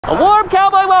A warm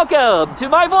cowboy welcome to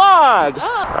my vlog.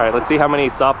 All right, let's see how many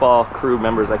softball crew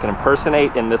members I can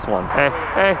impersonate in this one. Hey,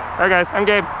 guys, I'm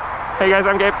Gabe. Hey guys,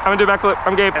 I'm Gabe. I'm gonna do a backflip.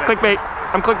 I'm Gabe. Clickbait.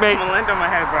 I'm clickbait. I'm gonna land on my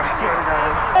head,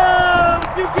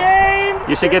 bro.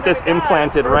 You should get this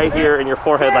implanted right here in your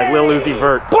forehead like Lil Uzi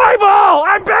Vert. Play ball!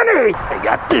 I'm Benny! I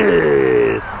got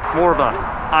this. It's more of a,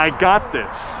 I got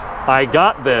this. I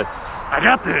got this. I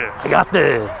got this. I got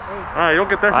this. All right, you don't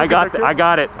get there. I got it. I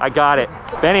got it. I got it.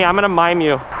 Benny, I'm gonna mime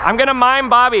you. I'm gonna mime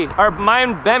Bobby, or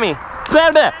mime Bemmy.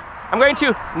 I'm going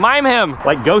to mime him,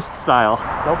 like ghost style.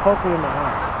 Don't poke me in the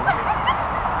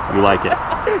eyes. You like it.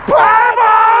 Play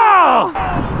ball!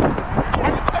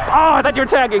 Oh, I thought you were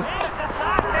tagging.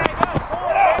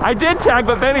 I did tag,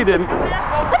 but Benny didn't.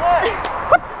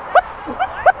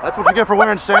 That's what you get for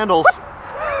wearing sandals.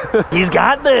 He's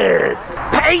got this.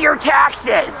 Pay your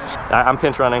taxes. I'm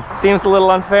pinch running. Seems a little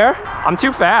unfair. I'm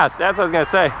too fast. That's what I was gonna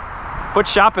say. Put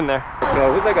shop in there.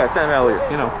 No, who's that guy? Sam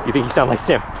Elliott, you know. You think you sound like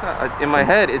Sam? In my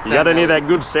head, it's You got any of that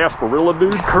good sarsaparilla,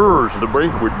 dude? Curse the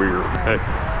banquet beer.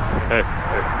 Hey,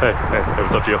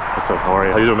 what's up, Gio? What's up? How are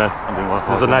you? How you doing, man? I'm doing well.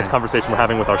 This is a nice conversation we're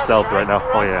having with ourselves right now.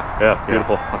 Oh yeah. Yeah,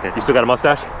 beautiful. Okay. You still got a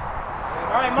mustache?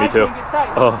 Alright, Me too.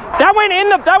 Oh. That went in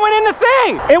the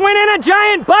thing. It went in a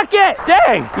giant bucket.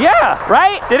 Dang. Yeah,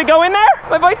 right? Did it go in there?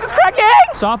 My voice is cracking.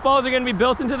 Softballs are gonna be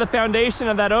built into the foundation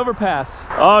of that overpass.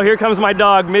 Oh, here comes my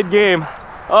dog mid-game.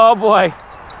 Oh boy.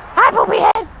 Hi, poopy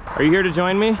head. Are you here to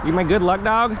join me? You my good luck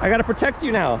dog? I gotta protect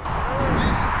you now.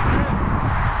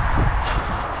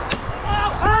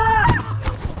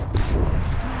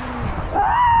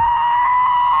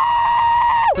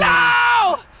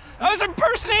 No! I was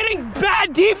impersonating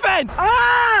bad defense!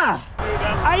 Ah!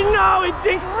 I know, it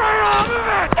dinked right off of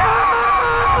it!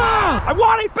 Ah! I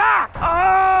want it back!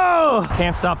 Oh!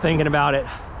 Can't stop thinking about it.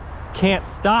 Can't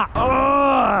stop.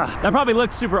 Oh! That probably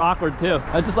looked super awkward too.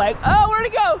 I was just like, oh, where'd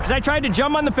it go? Because I tried to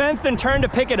jump on the fence, then turn to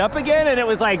pick it up again, and it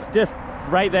was like just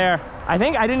right there. I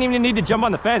think I didn't even need to jump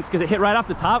on the fence because it hit right off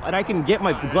the top, and I can get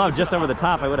my glove just over the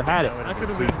top. I would have had it. That could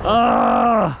have been.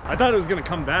 Oh! I thought it was gonna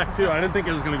come back too. I didn't think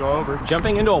it was gonna go over.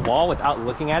 Jumping into a wall without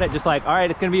looking at it, just like, all right,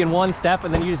 it's gonna be in one step,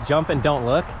 and then you just jump and don't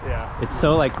look. Yeah. It's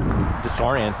so like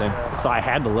disorienting. So I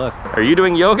had to look. Are you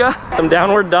doing yoga? Some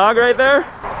downward dog right there?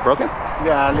 Broken?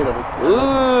 Yeah, a little bit.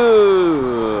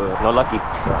 Ooh, no lucky.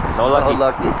 No lucky. Oh,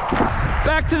 lucky.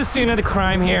 Back to the scene of the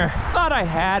crime here. Thought I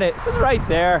had it. It was right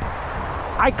there.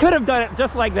 I could have done it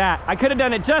just like that. I could have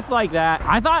done it just like that.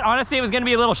 I thought honestly it was gonna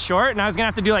be a little short and I was gonna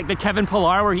have to do like the Kevin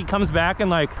Pillar where he comes back and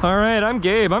like, all right, I'm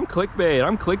Gabe, I'm clickbait,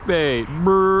 I'm clickbait.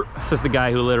 Brr. This is the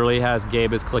guy who literally has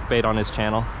Gabe as clickbait on his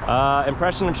channel.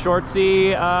 Impression of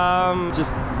Shortsy,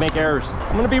 just make errors.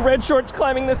 I'm gonna be red shorts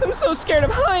climbing this. I'm so scared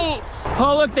of heights.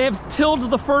 Oh look, they have tilled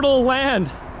the fertile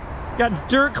land. Got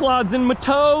dirt clods in my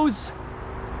toes.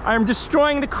 I am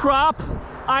destroying the crop.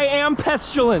 I am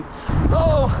pestilence.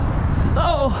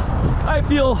 Oh, I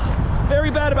feel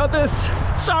very bad about this.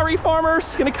 Sorry,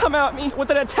 farmers. Gonna come at me with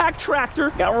an attack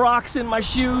tractor. Got rocks in my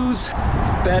shoes.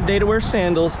 Bad day to wear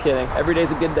sandals. Kidding. Every day's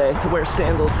a good day to wear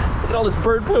sandals. Look at all this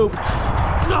bird poop.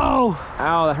 No!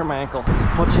 Ow, that hurt my ankle.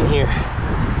 What's in here?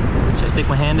 Should I stick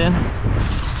my hand in?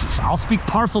 I'll speak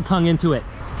parcel tongue into it.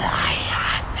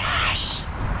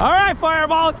 All right,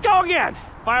 Fireball, let's go again.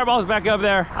 Fireball's back up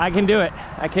there. I can do it.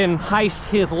 I can heist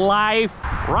his life.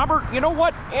 Robert, you know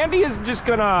what? Andy is just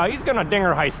he's gonna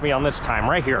dinger heist me on this time,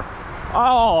 right here.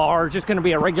 Oh, or just gonna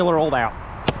be a regular old out.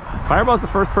 Fireball's the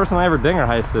first person I ever dinger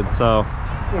heisted, so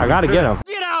I gotta get him.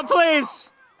 Get out,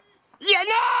 please! Yeah,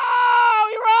 no!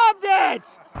 He robbed it!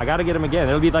 I gotta get him again.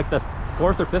 It'll be like the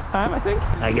 4th or 5th time, I think.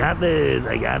 I got this,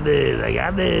 I got this, I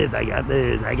got this, I got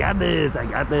this, I got this, I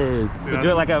got this. So do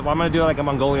it like I'm gonna do it like a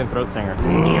Mongolian throat singer.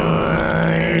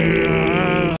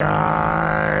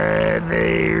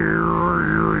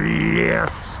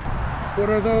 Yes. What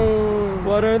are those?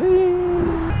 What are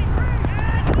these?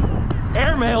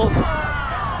 Airmail.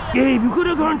 Gabe, you could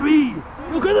have gone 3.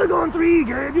 You could have gone 3,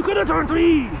 Gabe. You could have turned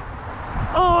 3.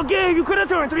 Oh, Gabe, you could have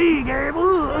turned 3, Gabe.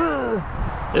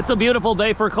 It's a beautiful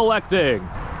day for collecting.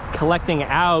 Collecting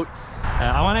outs.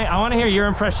 I want to hear your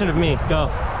impression of me. Go.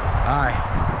 Hi.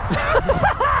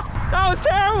 That was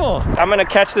terrible. I'm gonna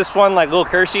catch this one like Lil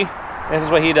Kershey. This is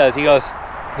what he does. He goes.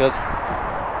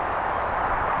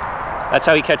 That's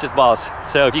how he catches balls.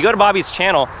 So if you go to Bobby's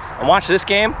channel and watch this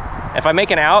game, if I make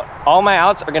an out, all my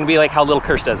outs are gonna be like how Lil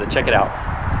Kersh does it. Check it out.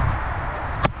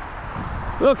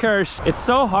 Lil Kersh, it's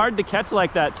so hard to catch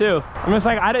like that too. I'm just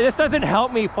like, this doesn't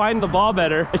help me find the ball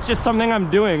better. It's just something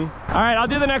I'm doing. All right, I'll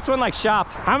do the next one like shop.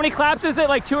 How many claps is it?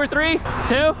 Like 2 or 3?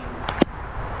 2?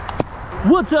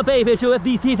 What's up, AFHO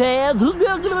FBC fans? I'm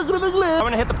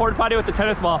gonna hit the porta potty with the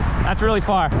tennis ball. That's really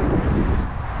far.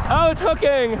 Oh, it's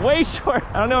hooking. Way short.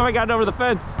 I don't know if I got it over the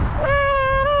fence.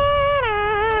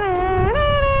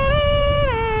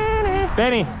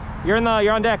 Benny, you're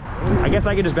on deck. I guess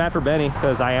I could just bat for Benny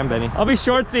because I am Benny. I'll be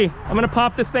shortsy. I'm gonna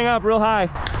pop this thing up real high.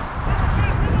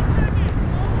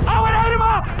 Oh, it ate him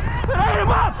up! It ate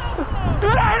him up! It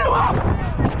ate him up!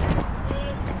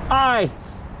 I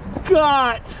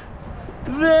got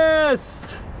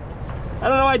this. I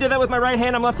don't know why I did that with my right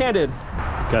hand. I'm left-handed.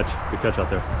 Good catch out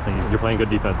there. Thank you. You're playing good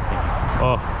defense. Thank you.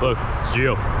 Oh, look, it's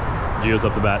Gio. Gio's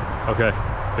up the bat. Okay,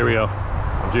 here we go.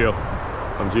 I'm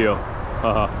Gio.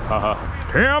 Haha, haha.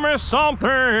 Tell me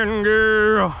something,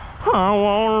 girl. I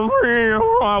wanna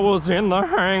feel I was in the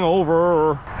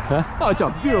hangover. Huh? Oh, it's a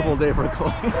beautiful day for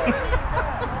Chloe.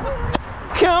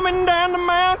 Coming down the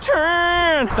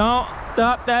mountain. Don't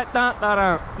stop that.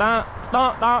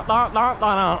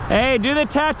 Hey, do the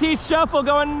Tatis shuffle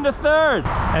going into third.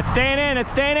 It's staying in,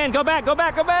 it's staying in. Go back, go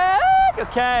back, go back.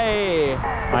 Okay.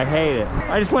 I hate it.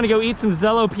 I just want to go eat some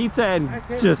Zello pizza and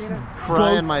just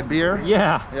Cry in my beer?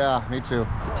 Yeah. Yeah, me too.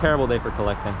 It's a terrible day for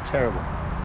collecting. Terrible.